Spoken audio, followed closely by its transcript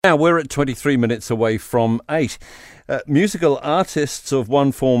Now we're at 23 minutes away from 8. Musical artists of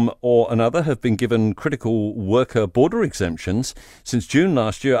one form or another have been given critical worker border exemptions. Since June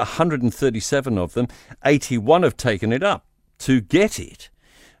last year, 137 of them, 81 have taken it up. To get it,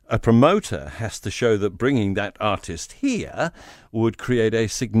 a promoter has to show that bringing that artist here would create a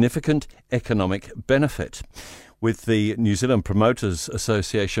significant economic benefit. With the New Zealand Promoters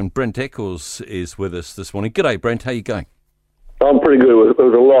Association, Brent Eccles is with us this morning. G'day, Brent. How you going? I'm pretty good. It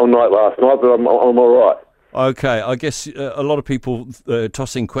was a long night last night, but I'm all right. Okay, I guess a lot of people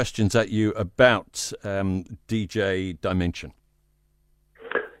tossing questions at you about DJ Dimension.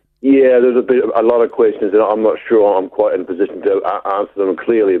 Yeah, there's a lot of questions, and I'm not sure I'm quite in a position to answer them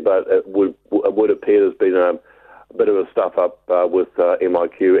clearly, but it would appear there's been a bit of a stuff up with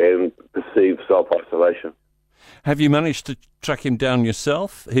MIQ and perceived self-isolation. Have you managed to track him down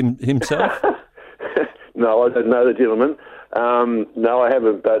yourself, himself? No, I don't know the gentleman. No, I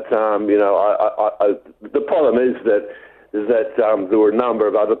haven't. But the problem is that there were a number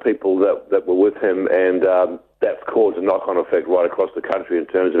of other people that were with him, and that's caused a knock-on effect right across the country in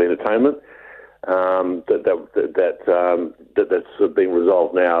terms of entertainment. That's sort of being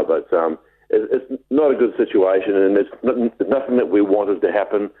resolved now, but it's not a good situation, and there's nothing that we wanted to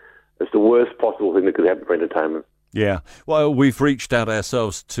happen. It's the worst possible thing that could happen for entertainment. Yeah. Well, we've reached out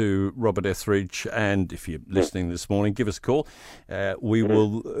ourselves to Robert Etheridge, and if you're listening this morning, give us a call.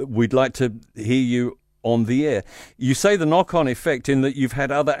 We'd like to hear you on the air. You say the knock-on effect in that you've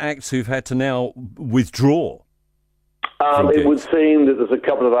had other acts who've had to now withdraw. It would seem that there's a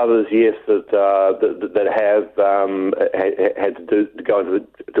couple of others, yes, that have had to go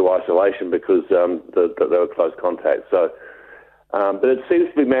into isolation because they were close contact. So. But it seems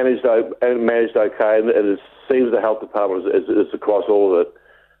to be managed okay, and it seems the health department is across all of it.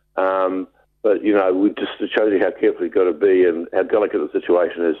 But, we just shows you how careful you've got to be and how delicate the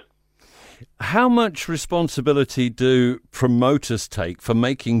situation is. How much responsibility do promoters take for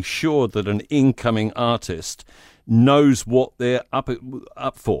making sure that an incoming artist knows what they're up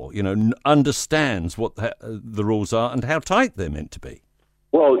for, understands what the rules are and how tight they're meant to be?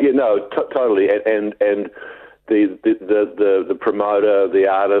 Well, totally. And the promoter, the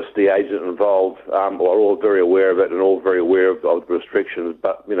artist, the agent involved are all very aware of it and all very aware of the restrictions.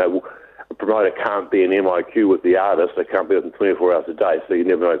 But, a promoter can't be an MIQ with the artist. They can't be with them 24 hours a day, so you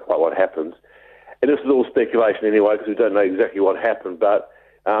never know quite what happens. And this is all speculation anyway because we don't know exactly what happened. But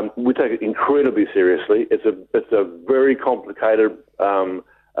we take it incredibly seriously. It's a very complicated set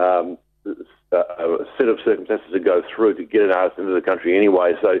of circumstances to go through to get an artist into the country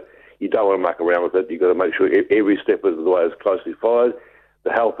anyway. So you don't want to muck around with it. You've got to make sure every step of the way is closely followed.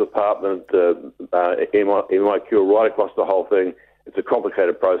 The health department, MIQ, right across the whole thing. It's a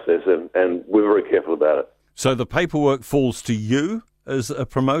complicated process, and we're very careful about it. So the paperwork falls to you as a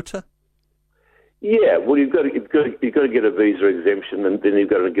promoter? Yeah, well, you've got to get a visa exemption, and then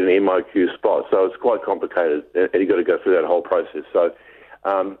you've got to get an MIQ spot. So it's quite complicated, and you've got to go through that whole process. So,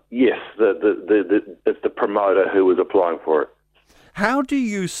 yes, it's the promoter who was applying for it. How do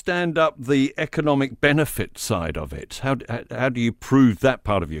you stand up the economic benefit side of it? How do you prove that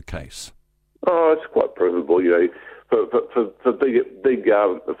part of your case? Oh, it's quite provable, For big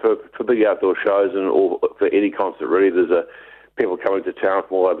outdoor shows or for any concert really. There's people coming to town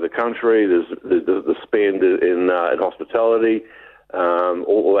from all over the country. There's the spend in hospitality,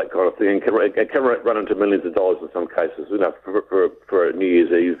 all that kind of thing. It can run into millions of dollars in some cases. For a New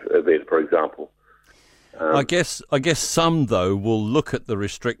Year's Eve event, for example. I guess some, though, will look at the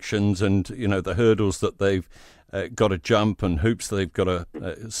restrictions and, the hurdles that they've got to jump and hoops they've got to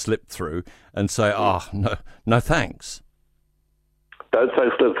slip through and say, no thanks. Don't say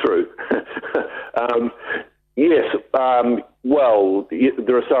slip through. Yes. Well,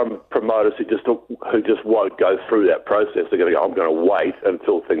 there are some promoters who just won't go through that process. They're going to go, I'm going to wait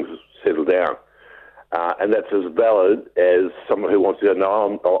until things settle down. And that's as valid as someone who wants to go,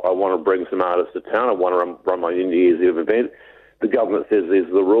 no, I want to bring some artists to town. I want to run my New Year's Eve event. The government says these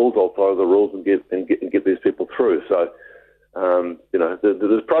are the rules. I'll follow the rules and get these people through. So,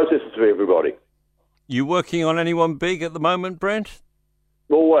 there's processes for everybody. You working on anyone big at the moment, Brent?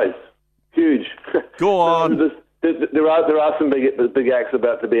 Always. Huge. Go on. There are some big acts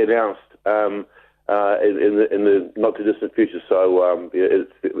about to be announced in the not too distant future. So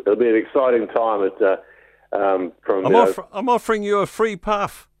it'll be an exciting time. I'm offering you a free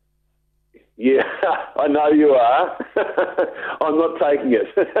puff. Yeah, I know you are. I'm not taking it.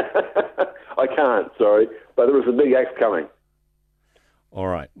 I can't, sorry. But there are some big acts coming. All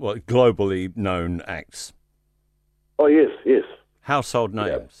right. Well, globally known acts. Oh, yes. Household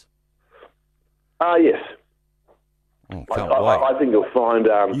names. Yes. Oh, can't wait. I think you'll find...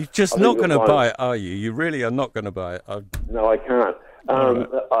 You're just not going to buy it, are you? You really are not going to buy it. No, I can't. Right.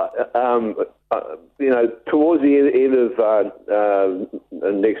 Towards the end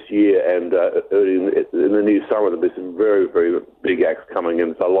of next year and early in the new summer, there'll be some very, very big acts coming in.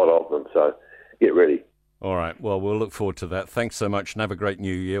 There's a lot of them, so get ready. All right. Well, we'll look forward to that. Thanks so much, and have a great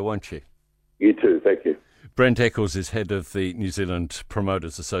new year, won't you? You too. Thank you. Brent Eccles is head of the New Zealand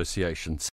Promoters Association.